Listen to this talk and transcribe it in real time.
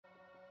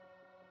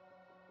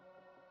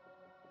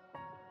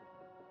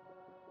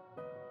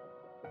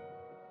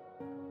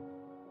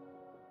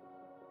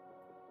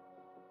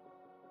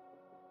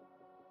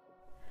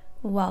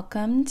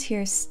Welcome to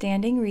your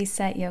Standing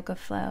Reset Yoga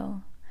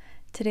Flow.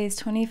 Today's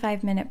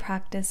 25-minute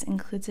practice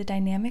includes a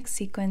dynamic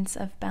sequence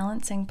of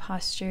balancing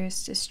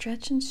postures to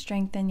stretch and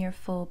strengthen your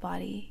full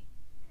body.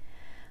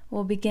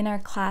 We'll begin our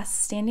class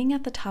standing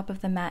at the top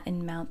of the mat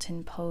in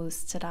mountain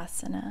pose,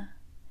 Tadasana.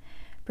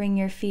 Bring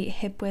your feet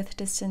hip-width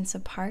distance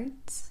apart.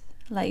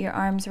 Let your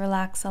arms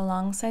relax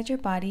alongside your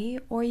body,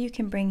 or you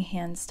can bring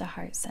hands to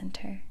heart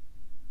center.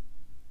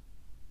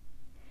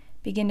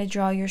 Begin to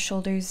draw your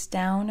shoulders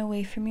down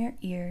away from your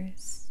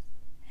ears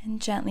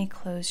and gently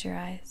close your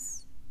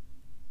eyes.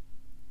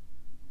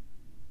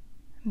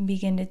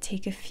 Begin to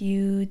take a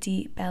few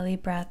deep belly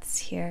breaths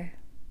here,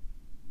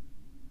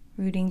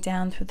 rooting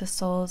down through the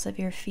soles of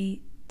your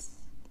feet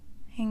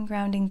and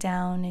grounding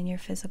down in your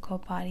physical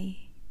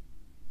body.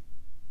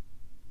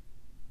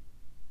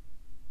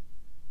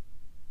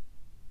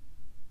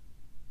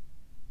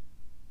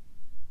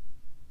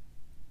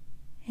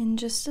 And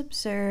just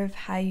observe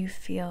how you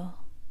feel,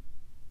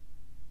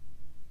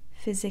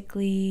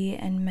 physically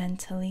and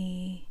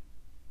mentally.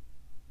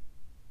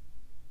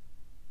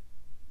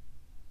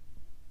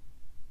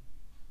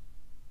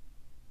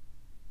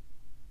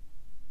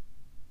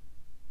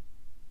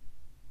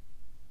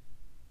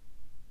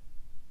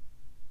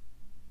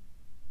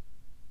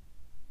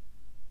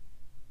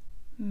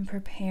 And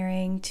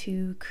preparing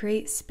to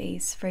create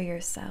space for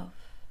yourself,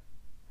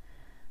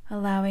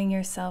 allowing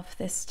yourself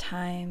this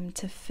time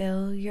to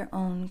fill your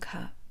own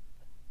cup.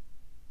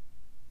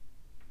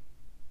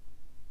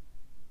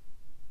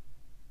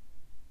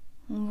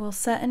 We'll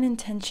set an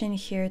intention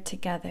here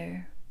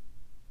together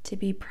to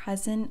be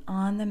present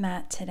on the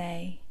mat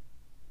today,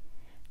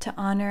 to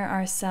honor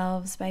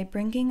ourselves by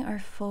bringing our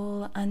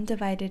full,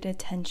 undivided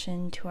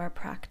attention to our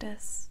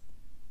practice.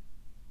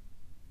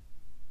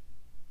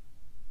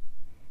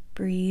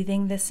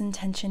 Breathing this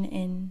intention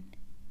in,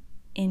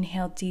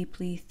 inhale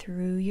deeply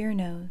through your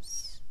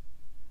nose,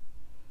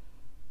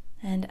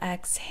 and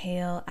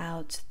exhale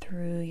out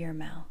through your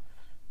mouth.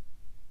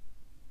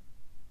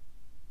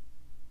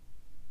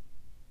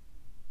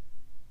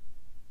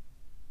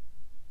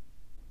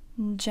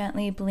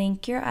 Gently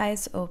blink your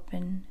eyes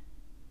open.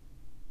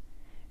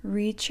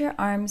 Reach your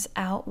arms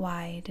out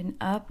wide and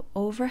up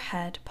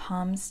overhead,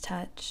 palms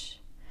touch.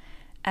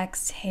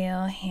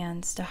 Exhale,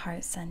 hands to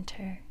heart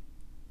center.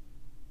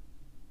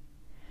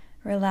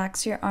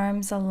 Relax your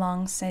arms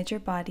alongside your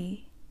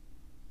body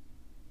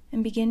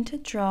and begin to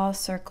draw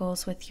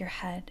circles with your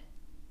head,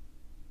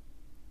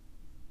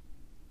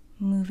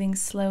 moving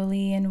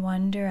slowly in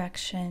one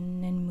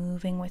direction and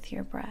moving with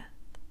your breath.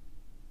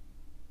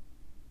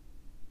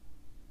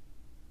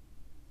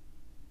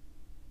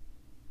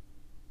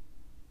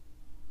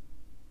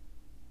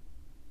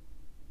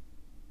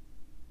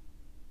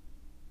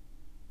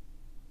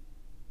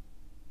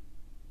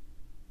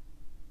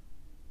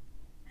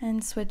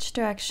 And switch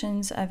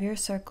directions of your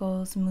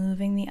circles,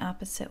 moving the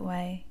opposite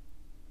way,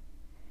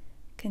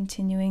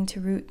 continuing to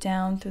root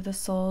down through the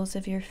soles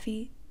of your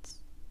feet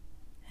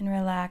and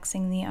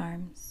relaxing the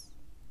arms.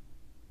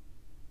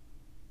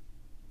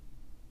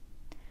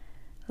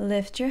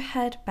 Lift your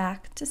head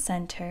back to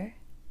center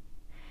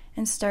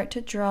and start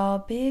to draw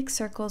big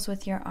circles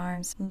with your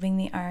arms, moving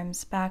the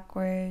arms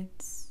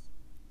backwards.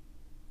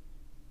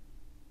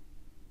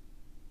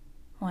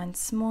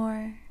 Once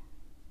more.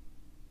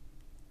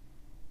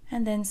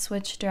 And then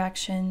switch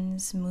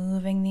directions,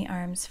 moving the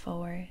arms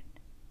forward.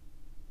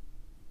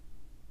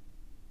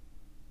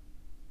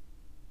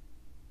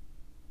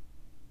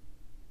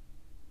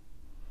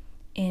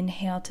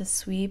 Inhale to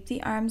sweep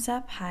the arms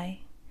up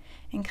high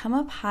and come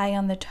up high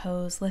on the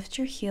toes. Lift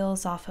your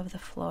heels off of the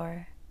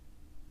floor.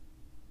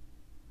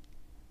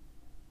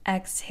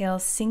 Exhale,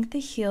 sink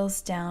the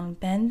heels down,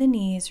 bend the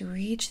knees,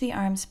 reach the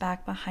arms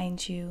back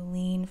behind you,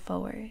 lean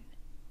forward.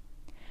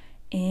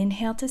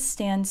 Inhale to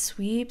stand,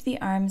 sweep the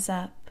arms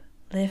up.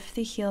 Lift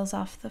the heels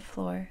off the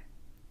floor.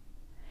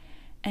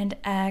 And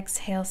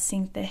exhale,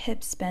 sink the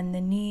hips, bend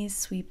the knees,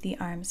 sweep the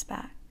arms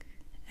back.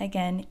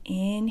 Again,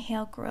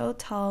 inhale, grow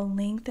tall,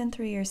 lengthen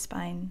through your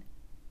spine.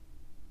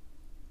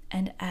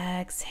 And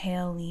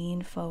exhale,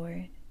 lean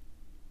forward.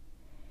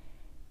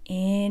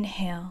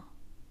 Inhale.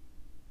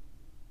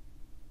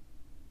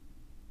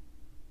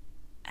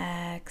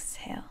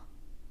 Exhale.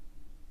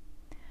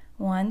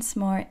 Once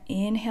more,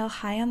 inhale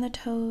high on the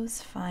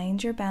toes,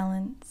 find your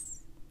balance.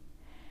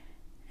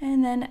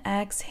 And then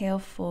exhale,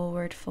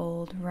 forward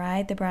fold.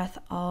 Ride the breath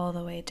all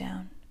the way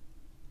down.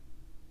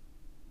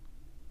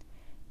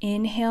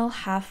 Inhale,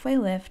 halfway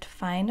lift.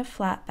 Find a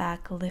flat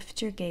back.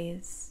 Lift your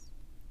gaze.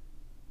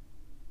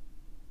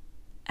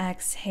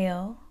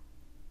 Exhale.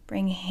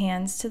 Bring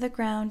hands to the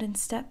ground and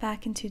step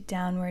back into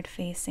downward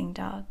facing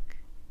dog.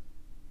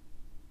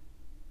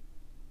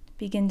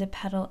 Begin to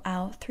pedal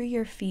out through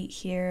your feet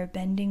here,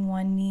 bending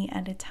one knee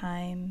at a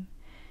time.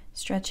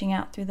 Stretching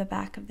out through the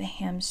back of the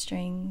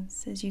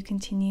hamstrings as you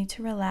continue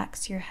to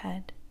relax your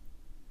head.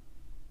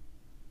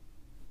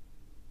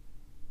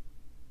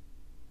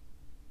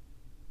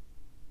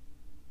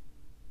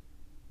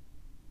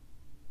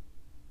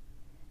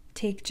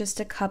 Take just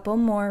a couple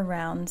more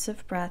rounds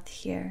of breath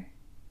here.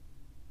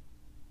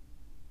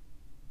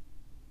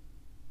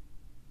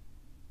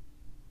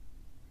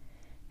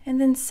 And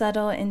then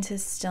settle into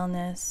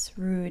stillness,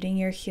 rooting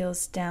your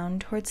heels down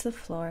towards the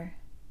floor.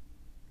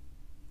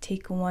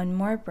 Take one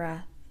more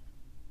breath.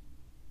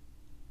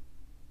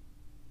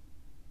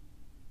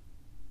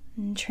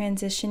 And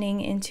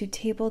transitioning into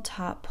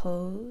tabletop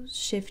pose,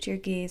 shift your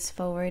gaze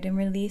forward and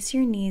release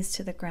your knees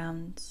to the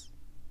ground.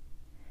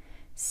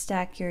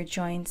 Stack your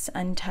joints,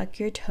 untuck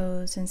your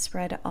toes, and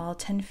spread all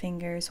 10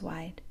 fingers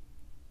wide.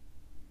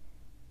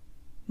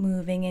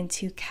 Moving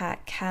into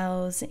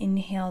cat-cows,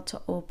 inhale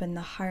to open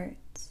the heart,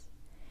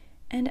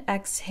 and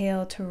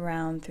exhale to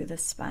round through the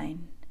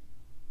spine.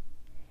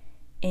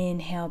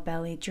 Inhale,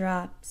 belly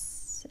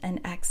drops, and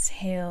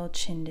exhale,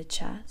 chin to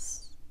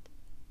chest.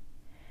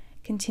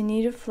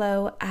 Continue to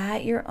flow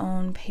at your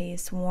own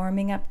pace,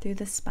 warming up through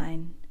the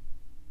spine.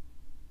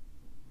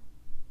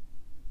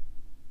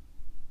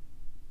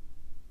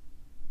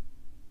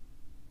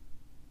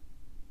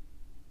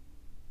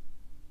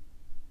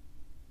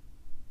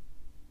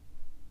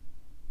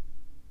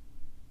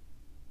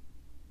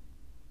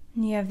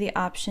 You have the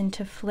option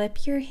to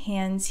flip your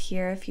hands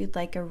here if you'd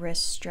like a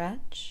wrist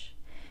stretch,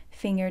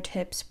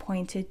 fingertips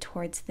pointed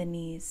towards the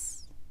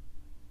knees.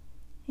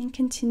 And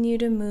continue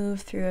to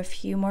move through a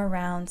few more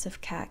rounds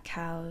of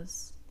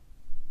cat-cows.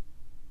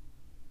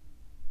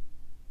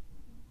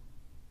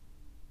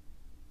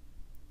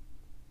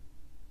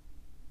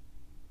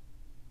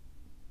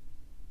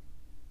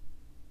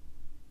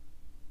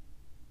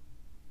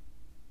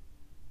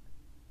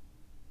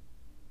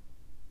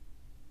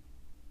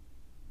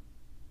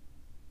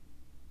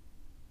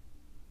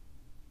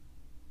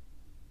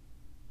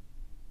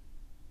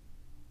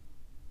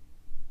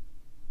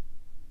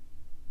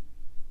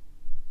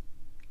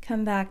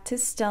 Come back to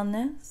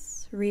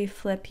stillness,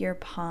 reflip your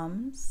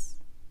palms,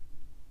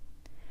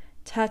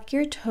 tuck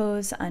your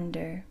toes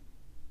under,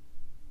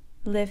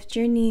 lift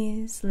your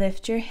knees,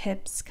 lift your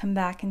hips, come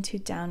back into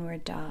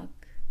downward dog.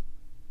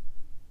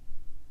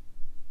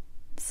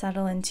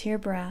 Settle into your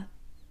breath.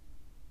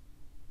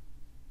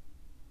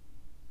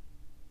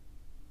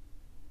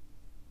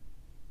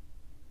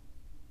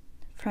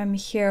 From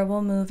here,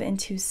 we'll move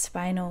into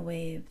spinal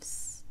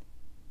waves.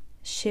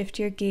 Shift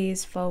your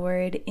gaze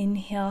forward,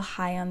 inhale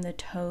high on the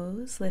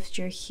toes, lift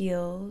your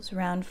heels,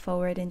 round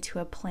forward into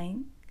a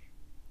plank.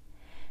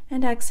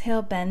 And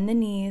exhale, bend the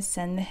knees,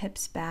 send the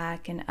hips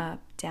back and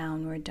up,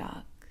 downward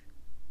dog.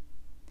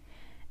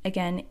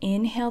 Again,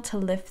 inhale to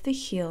lift the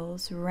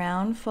heels,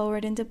 round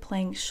forward into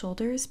plank,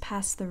 shoulders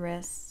past the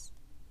wrists.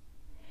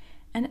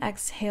 And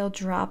exhale,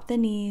 drop the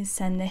knees,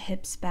 send the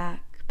hips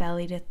back,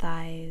 belly to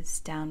thighs,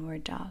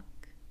 downward dog.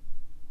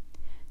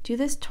 Do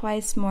this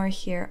twice more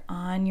here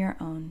on your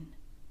own.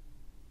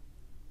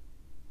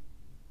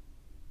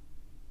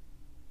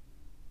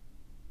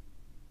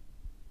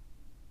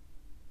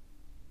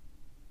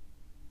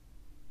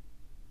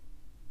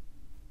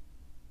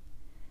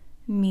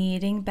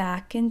 Meeting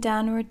back in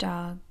downward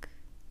dog,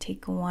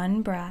 take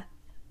one breath.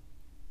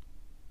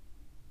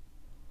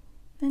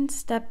 And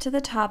step to the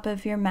top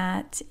of your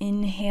mat.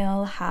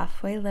 Inhale,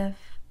 halfway lift.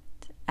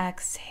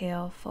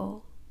 Exhale,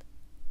 fold.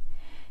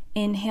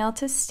 Inhale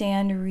to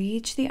stand,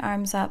 reach the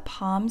arms up,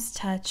 palms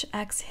touch.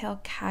 Exhale,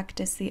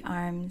 cactus the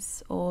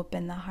arms,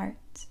 open the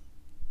heart.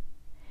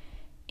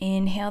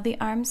 Inhale the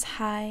arms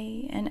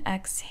high and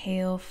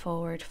exhale,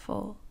 forward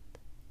fold.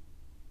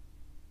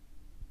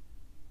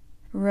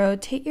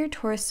 Rotate your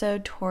torso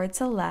towards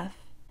the left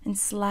and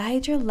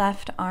slide your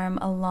left arm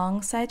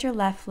alongside your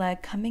left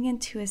leg, coming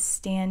into a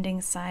standing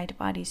side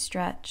body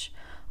stretch.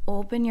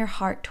 Open your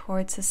heart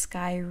towards the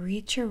sky,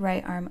 reach your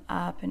right arm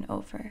up and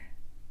over.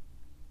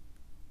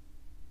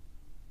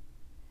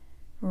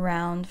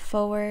 Round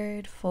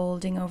forward,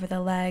 folding over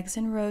the legs,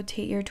 and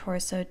rotate your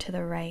torso to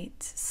the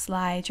right.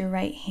 Slide your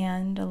right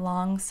hand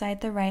alongside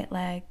the right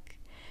leg.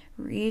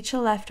 Reach the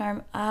left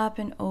arm up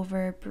and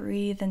over.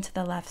 Breathe into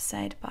the left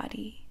side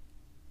body.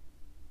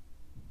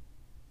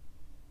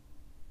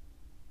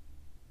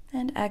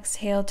 And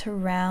exhale to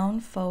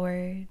round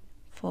forward,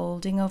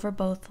 folding over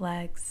both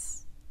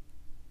legs.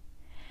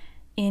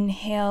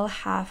 Inhale,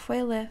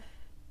 halfway lift.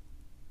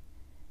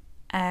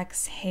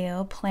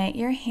 Exhale, plant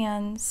your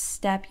hands,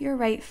 step your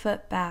right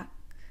foot back.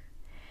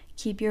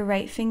 Keep your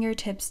right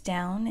fingertips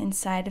down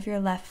inside of your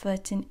left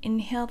foot and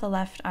inhale the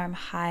left arm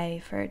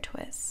high for a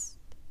twist.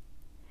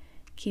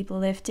 Keep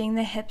lifting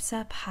the hips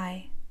up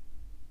high.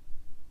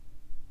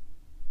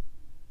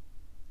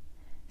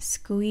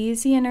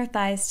 Squeeze the inner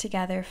thighs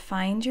together,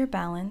 find your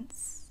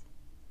balance.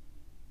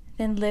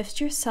 Then lift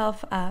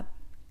yourself up,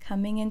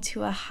 coming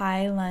into a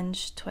high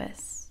lunge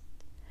twist.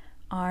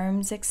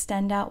 Arms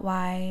extend out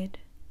wide.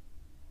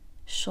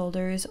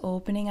 Shoulders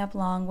opening up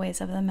long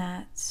ways of the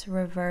mat.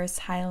 Reverse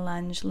high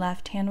lunge.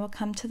 Left hand will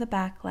come to the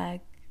back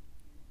leg.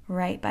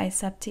 Right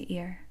bicep to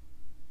ear.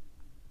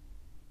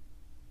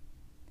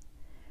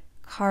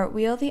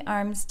 Cartwheel the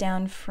arms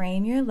down.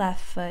 Frame your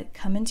left foot.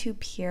 Come into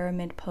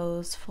pyramid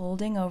pose,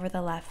 folding over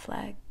the left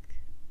leg.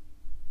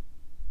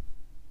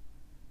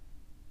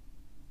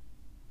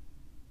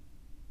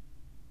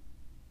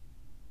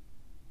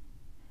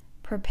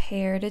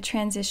 Prepare to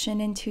transition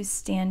into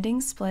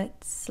standing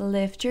splits.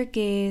 Lift your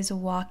gaze,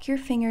 walk your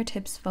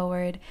fingertips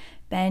forward,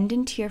 bend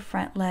into your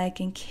front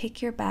leg and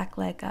kick your back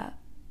leg up.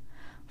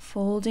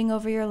 Folding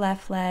over your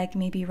left leg,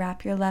 maybe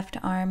wrap your left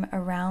arm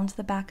around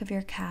the back of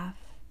your calf.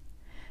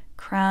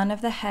 Crown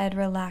of the head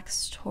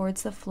relaxed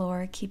towards the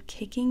floor. Keep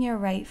kicking your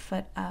right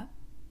foot up.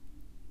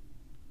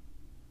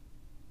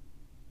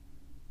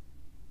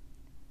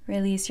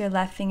 Release your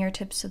left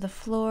fingertips to the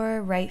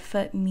floor. Right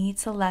foot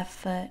meets the left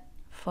foot.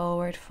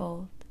 Forward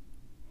fold.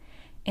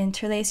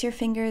 Interlace your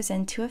fingers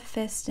into a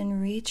fist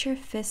and reach your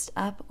fist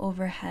up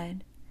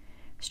overhead,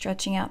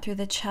 stretching out through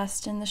the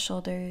chest and the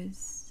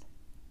shoulders.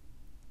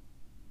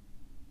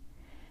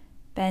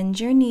 Bend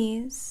your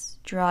knees,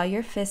 draw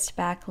your fist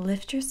back,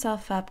 lift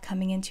yourself up,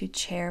 coming into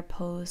chair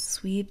pose.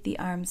 Sweep the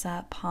arms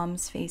up,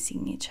 palms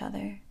facing each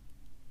other.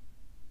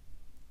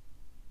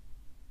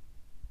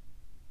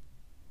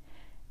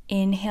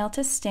 Inhale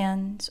to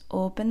stand,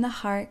 open the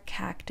heart,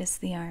 cactus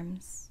the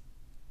arms.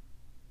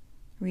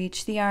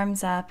 Reach the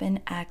arms up and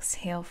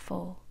exhale,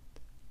 fold.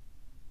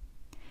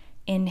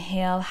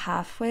 Inhale,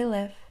 halfway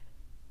lift.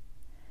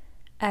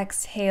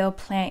 Exhale,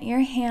 plant your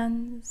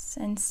hands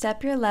and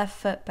step your left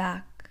foot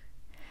back.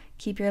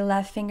 Keep your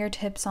left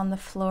fingertips on the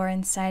floor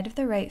inside of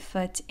the right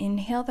foot.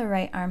 Inhale the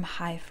right arm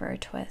high for a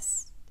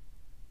twist.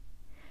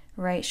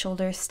 Right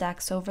shoulder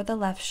stacks over the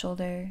left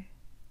shoulder.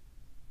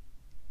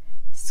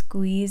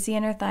 Squeeze the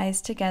inner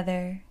thighs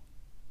together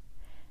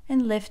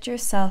and lift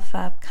yourself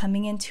up,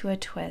 coming into a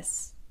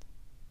twist.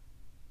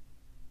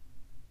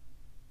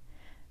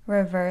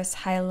 Reverse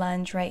high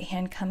lunge, right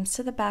hand comes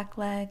to the back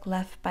leg,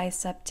 left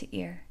bicep to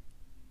ear.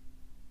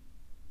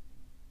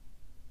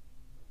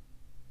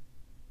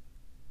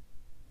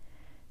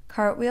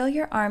 Cartwheel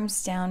your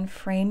arms down,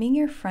 framing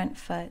your front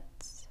foot.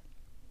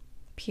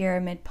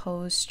 Pyramid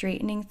pose,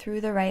 straightening through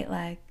the right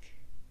leg.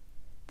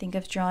 Think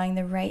of drawing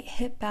the right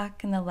hip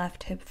back and the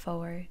left hip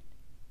forward.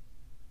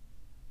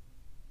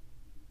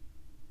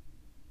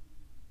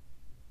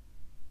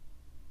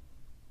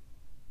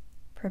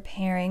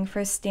 Preparing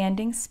for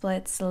standing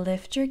splits,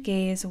 lift your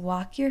gaze,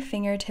 walk your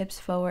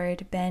fingertips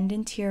forward, bend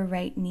into your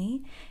right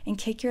knee, and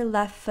kick your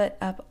left foot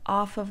up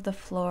off of the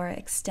floor.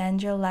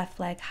 Extend your left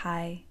leg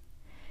high.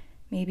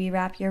 Maybe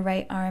wrap your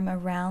right arm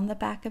around the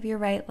back of your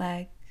right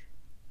leg.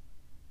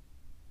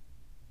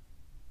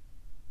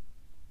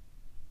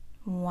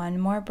 One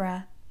more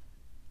breath.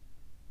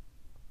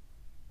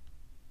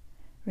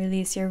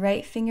 Release your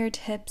right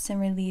fingertips and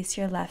release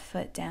your left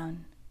foot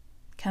down.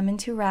 Come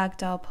into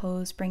ragdoll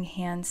pose, bring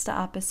hands to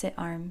opposite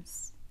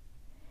arms.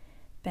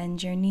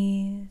 Bend your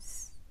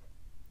knees.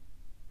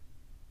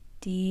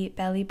 Deep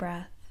belly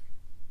breath.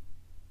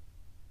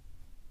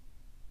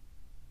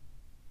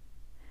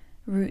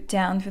 Root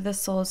down through the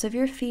soles of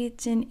your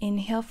feet and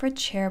inhale for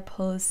chair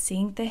pose.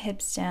 Sink the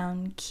hips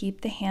down.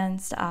 Keep the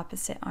hands to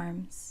opposite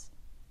arms.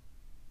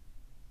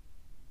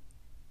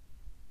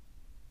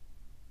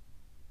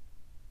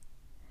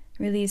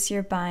 Release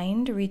your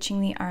bind,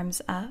 reaching the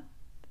arms up.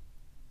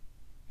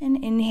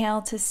 And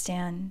inhale to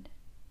stand.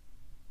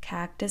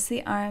 Cactus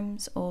the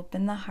arms,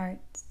 open the heart.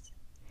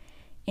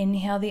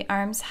 Inhale the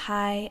arms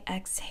high,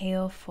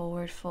 exhale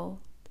forward fold.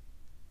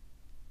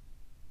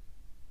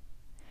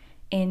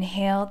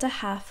 Inhale to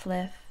half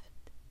lift.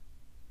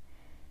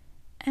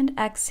 And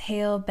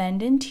exhale,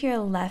 bend into your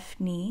left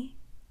knee.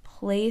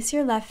 Place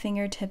your left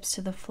fingertips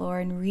to the floor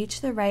and reach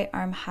the right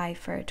arm high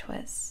for a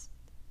twist.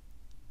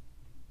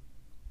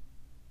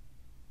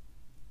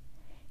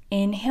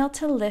 Inhale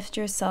to lift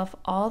yourself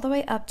all the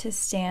way up to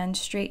stand,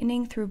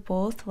 straightening through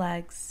both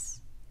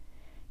legs.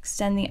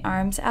 Extend the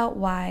arms out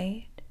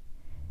wide,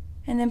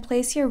 and then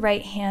place your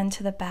right hand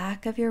to the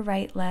back of your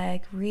right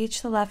leg.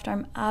 Reach the left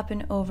arm up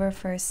and over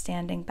for a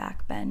standing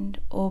back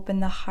bend. Open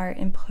the heart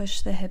and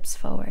push the hips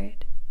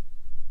forward.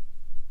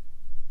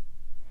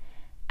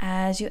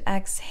 As you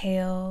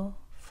exhale,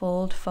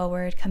 fold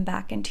forward, come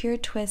back into your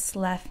twist.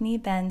 Left knee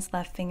bends,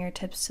 left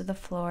fingertips to the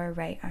floor,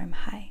 right arm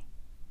high.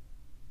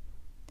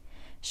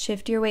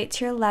 Shift your weight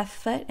to your left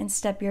foot and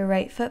step your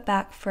right foot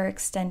back for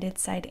extended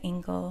side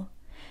angle.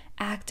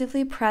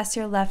 Actively press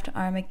your left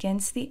arm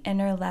against the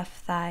inner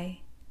left thigh,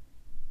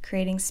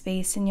 creating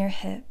space in your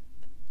hip.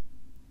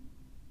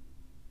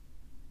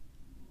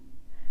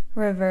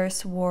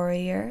 Reverse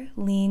warrior.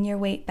 Lean your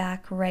weight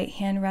back, right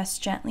hand rests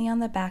gently on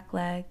the back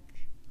leg.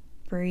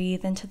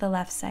 Breathe into the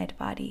left side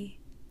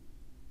body.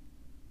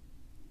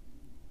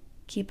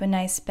 Keep a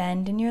nice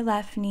bend in your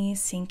left knee.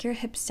 Sink your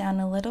hips down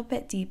a little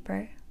bit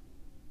deeper.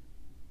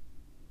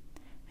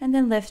 And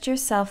then lift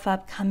yourself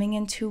up, coming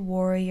into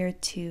warrior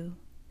two,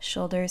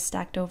 shoulders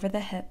stacked over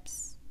the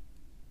hips.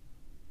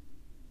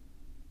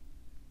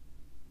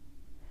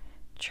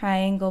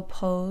 Triangle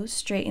pose,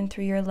 straighten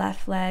through your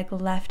left leg,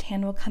 left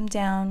hand will come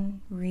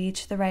down,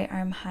 reach the right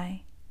arm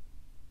high.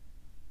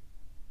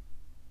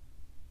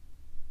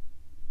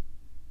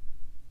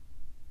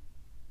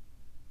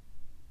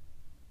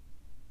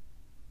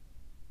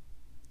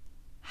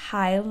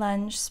 High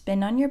lunge,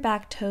 spin on your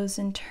back toes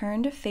and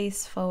turn to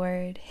face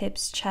forward,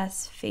 hips,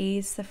 chest,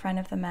 face the front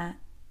of the mat.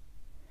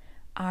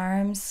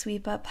 Arms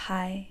sweep up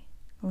high.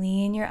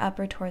 Lean your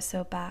upper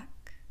torso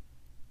back.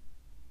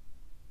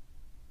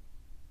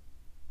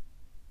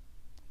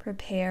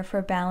 Prepare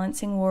for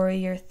balancing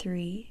warrior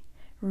 3.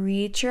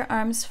 Reach your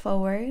arms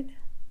forward,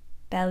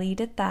 belly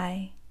to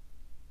thigh.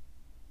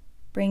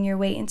 Bring your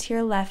weight into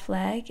your left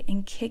leg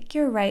and kick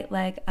your right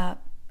leg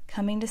up,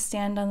 coming to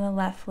stand on the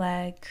left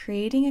leg,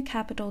 creating a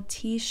capital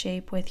T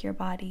shape with your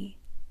body.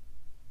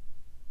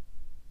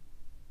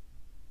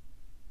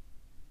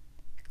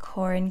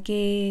 Core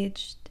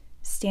engaged,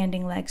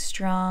 standing leg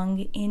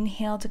strong.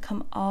 Inhale to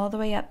come all the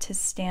way up to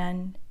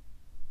stand.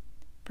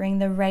 Bring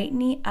the right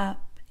knee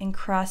up and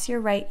cross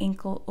your right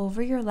ankle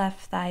over your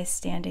left thigh,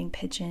 standing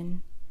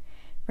pigeon.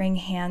 Bring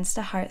hands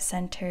to heart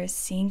center,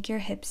 sink your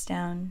hips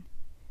down.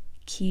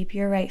 Keep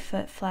your right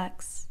foot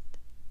flexed.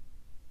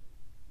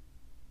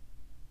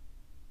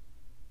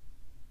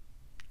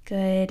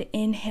 Good.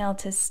 Inhale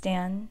to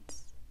stand.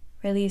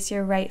 Release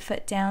your right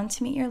foot down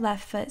to meet your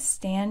left foot,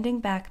 standing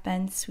back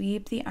bend.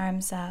 Sweep the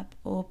arms up,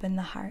 open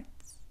the heart.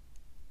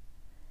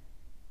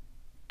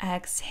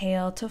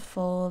 Exhale to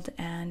fold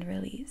and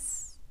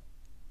release.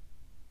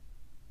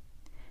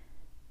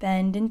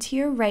 Bend into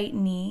your right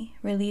knee,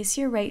 release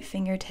your right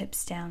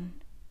fingertips down.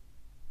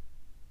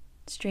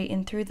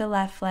 Straighten through the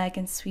left leg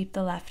and sweep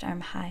the left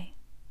arm high.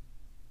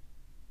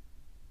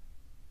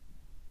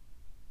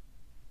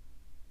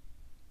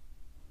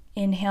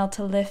 Inhale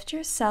to lift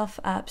yourself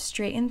up,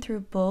 straighten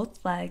through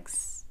both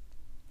legs.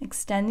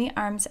 Extend the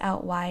arms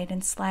out wide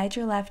and slide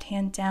your left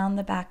hand down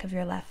the back of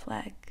your left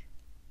leg.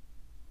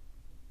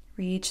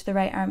 Reach the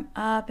right arm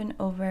up and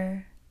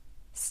over,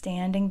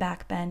 standing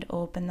back bend,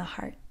 open the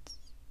heart.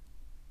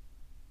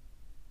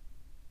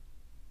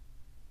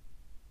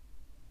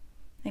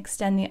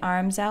 Extend the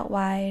arms out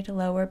wide,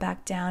 lower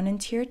back down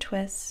into your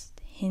twist.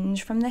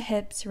 Hinge from the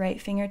hips,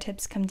 right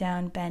fingertips come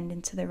down, bend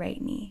into the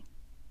right knee.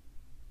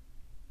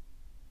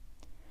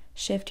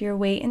 Shift your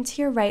weight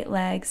into your right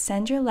leg,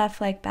 send your left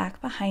leg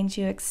back behind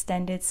you,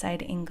 extended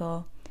side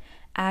angle.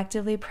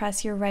 Actively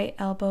press your right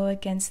elbow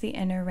against the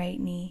inner right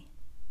knee.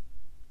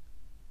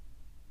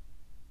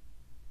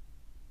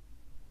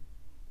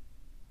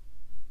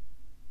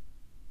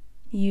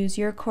 Use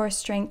your core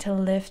strength to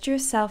lift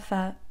yourself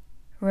up.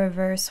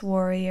 Reverse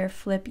warrior,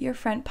 flip your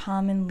front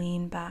palm and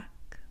lean back.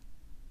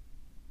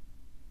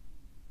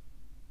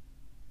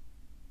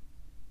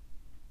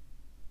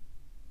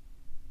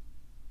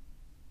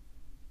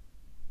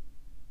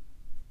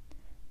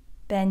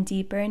 Bend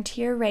deeper into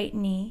your right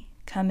knee,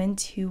 come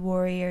into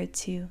warrior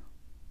 2.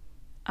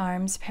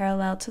 Arms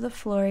parallel to the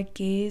floor,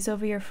 gaze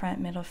over your front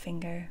middle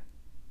finger.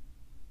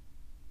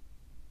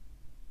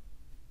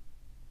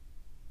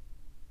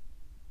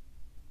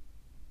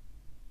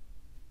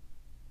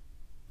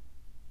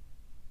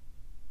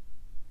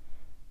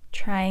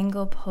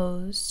 Triangle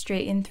pose,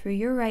 straighten through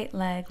your right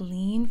leg,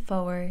 lean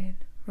forward,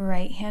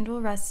 right hand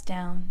will rest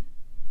down,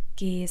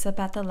 gaze up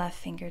at the left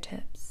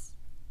fingertips.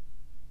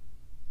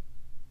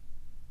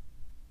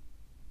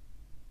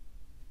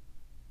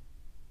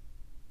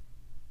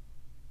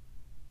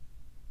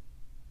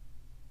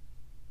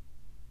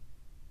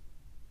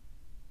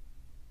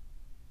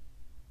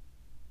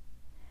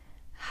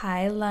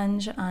 High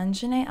lunge,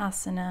 Anjane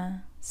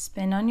asana,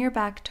 spin on your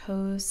back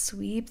toes,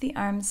 sweep the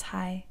arms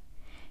high.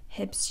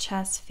 Hips,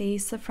 chest,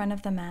 face the front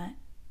of the mat.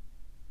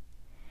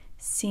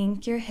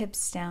 Sink your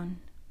hips down.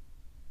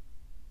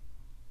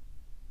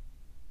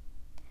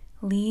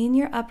 Lean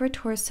your upper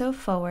torso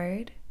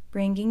forward,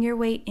 bringing your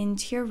weight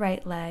into your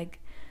right leg.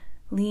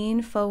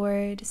 Lean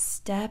forward,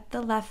 step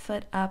the left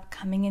foot up,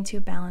 coming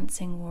into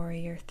balancing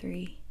warrior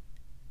 3.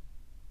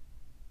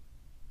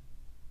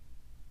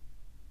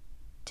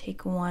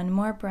 Take one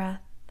more breath.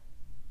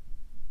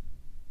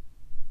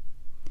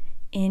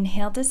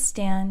 Inhale to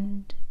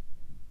stand.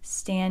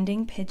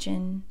 Standing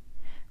pigeon.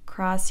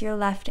 Cross your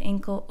left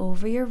ankle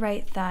over your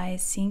right thigh,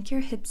 sink your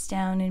hips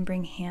down and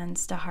bring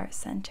hands to heart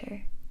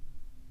center.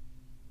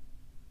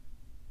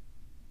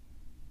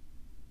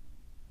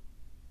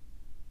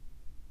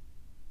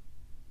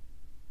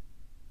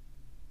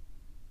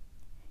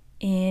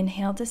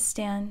 Inhale to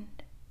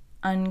stand.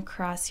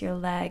 Uncross your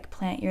leg,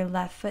 plant your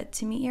left foot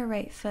to meet your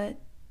right foot.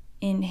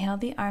 Inhale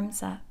the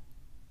arms up.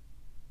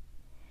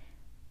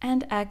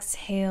 And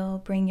exhale,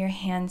 bring your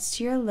hands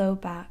to your low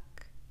back.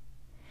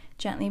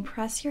 Gently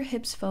press your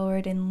hips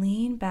forward and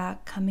lean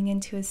back, coming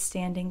into a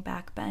standing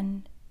back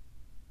bend.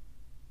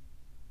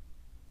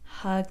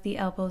 Hug the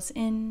elbows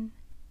in.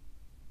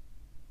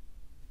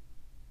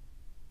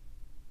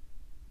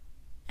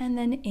 And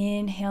then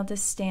inhale to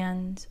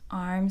stand,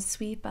 arms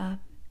sweep up,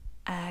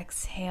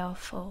 exhale,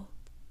 fold.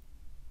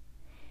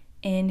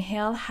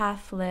 Inhale,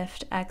 half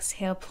lift,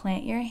 exhale,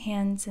 plant your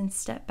hands and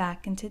step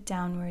back into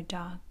downward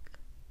dog.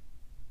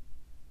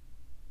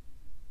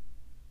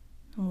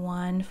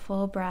 One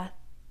full breath.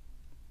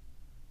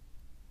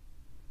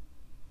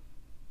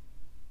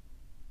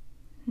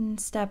 And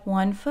step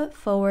one foot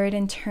forward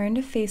and turn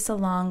to face the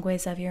long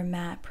ways of your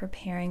mat,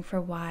 preparing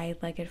for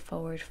wide-legged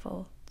forward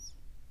folds.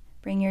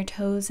 Bring your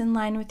toes in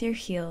line with your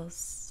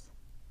heels.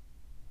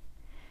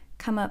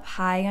 Come up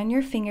high on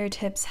your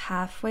fingertips,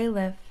 halfway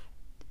lift,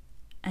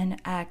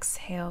 and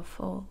exhale,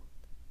 fold.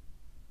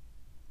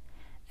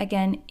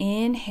 Again,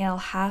 inhale,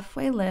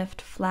 halfway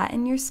lift,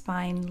 flatten your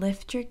spine,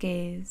 lift your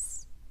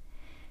gaze,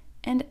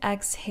 and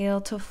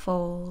exhale to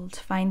fold,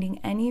 finding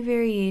any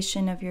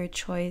variation of your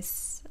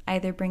choice,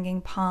 either bringing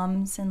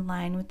palms in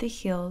line with the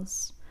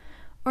heels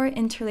or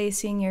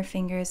interlacing your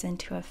fingers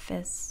into a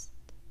fist.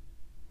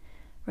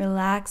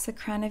 Relax the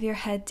crown of your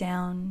head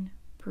down,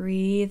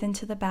 breathe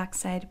into the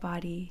backside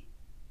body.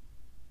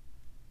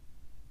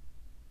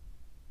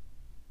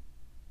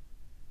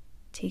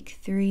 Take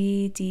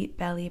 3 deep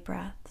belly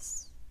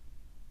breaths.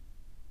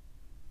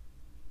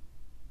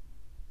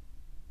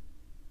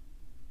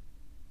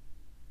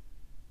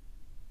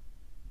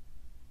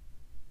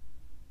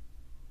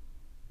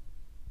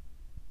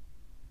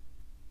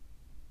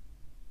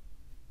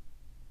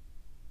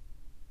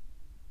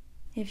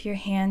 If your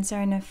hands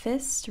are in a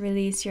fist,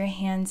 release your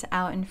hands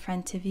out in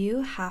front of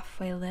you,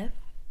 halfway lift.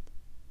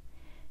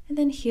 And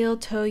then heel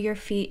toe your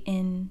feet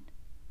in.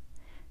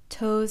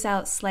 Toes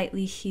out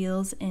slightly,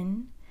 heels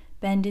in.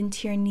 Bend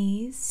into your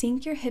knees,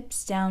 sink your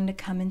hips down to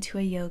come into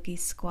a yogi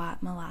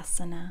squat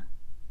malasana.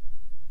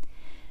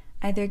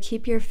 Either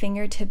keep your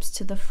fingertips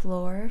to the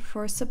floor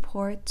for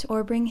support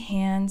or bring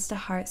hands to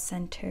heart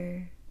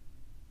center.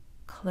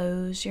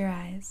 Close your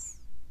eyes.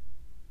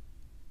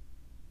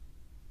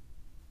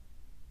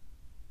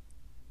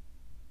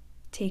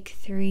 Take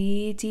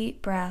 3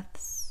 deep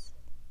breaths,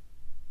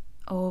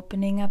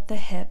 opening up the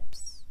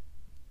hips.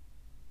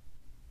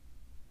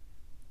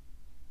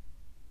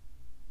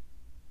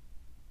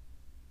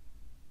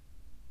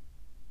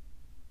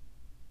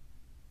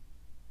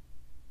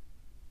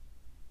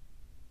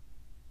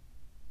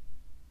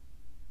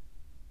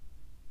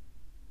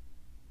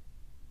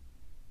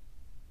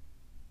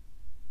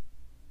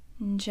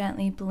 And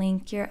gently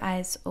blink your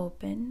eyes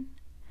open.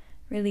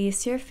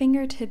 Release your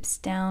fingertips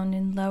down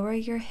and lower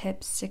your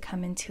hips to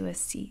come into a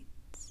seat.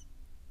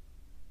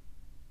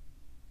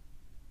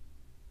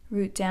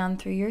 Root down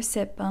through your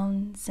sit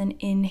bones and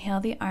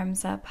inhale the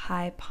arms up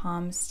high,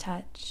 palms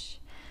touch.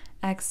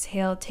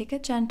 Exhale, take a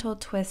gentle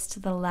twist to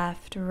the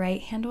left.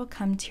 Right hand will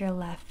come to your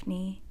left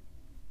knee.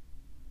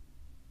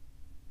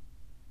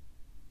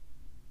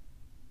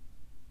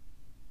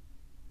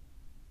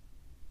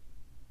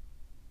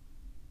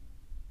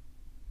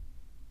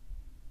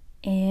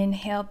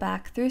 Inhale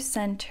back through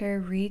center,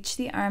 reach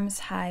the arms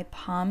high,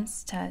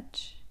 palms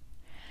touch.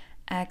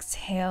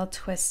 Exhale,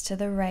 twist to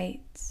the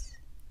right.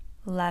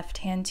 Left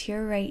hand to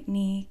your right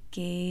knee,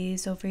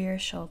 gaze over your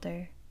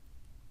shoulder.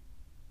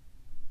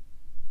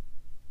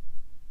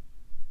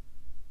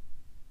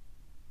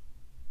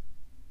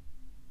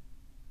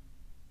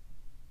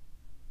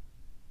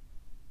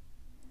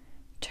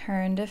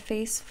 Turn to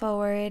face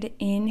forward,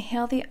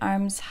 inhale the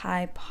arms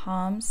high,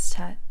 palms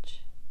touch.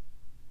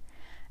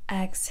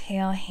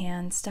 Exhale,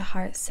 hands to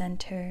heart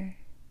center.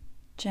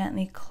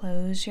 Gently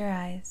close your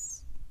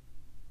eyes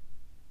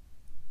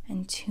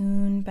and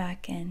tune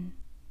back in.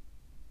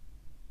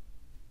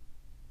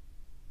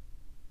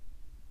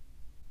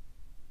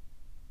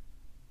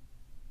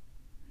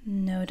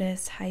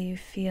 Notice how you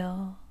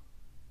feel.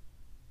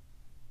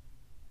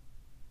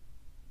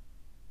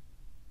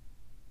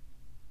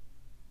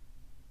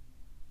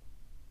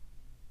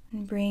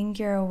 And bring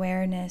your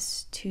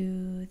awareness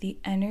to the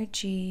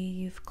energy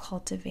you've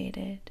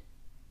cultivated.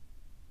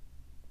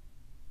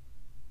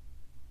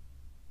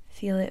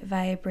 Feel it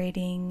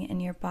vibrating in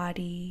your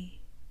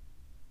body,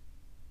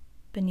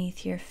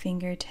 beneath your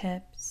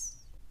fingertips,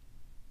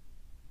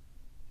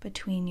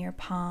 between your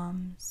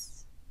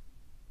palms.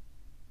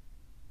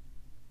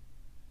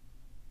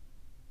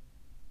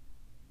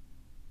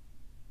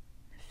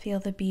 Feel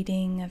the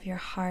beating of your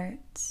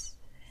heart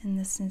and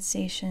the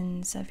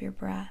sensations of your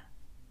breath.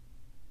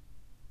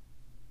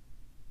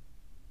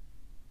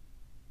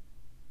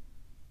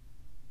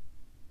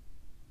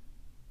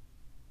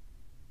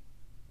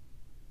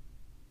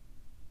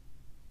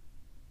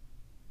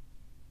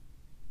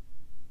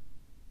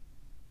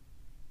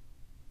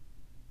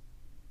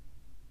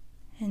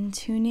 And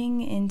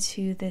tuning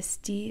into this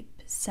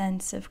deep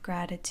sense of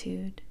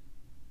gratitude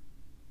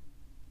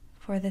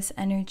for this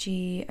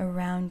energy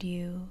around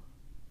you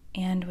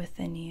and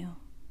within you.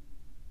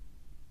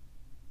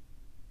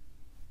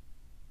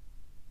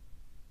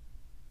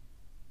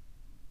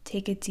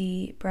 Take a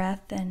deep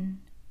breath in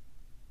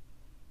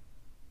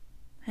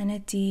and a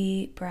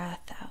deep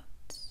breath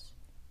out.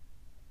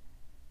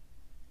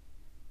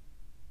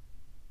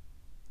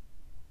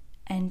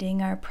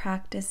 Ending our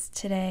practice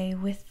today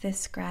with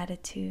this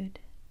gratitude.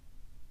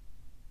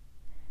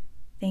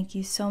 Thank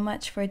you so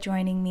much for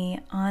joining me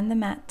on the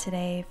mat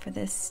today for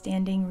this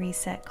standing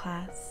reset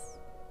class.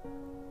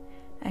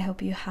 I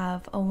hope you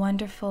have a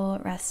wonderful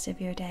rest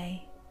of your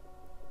day,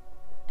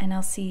 and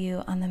I'll see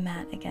you on the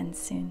mat again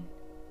soon.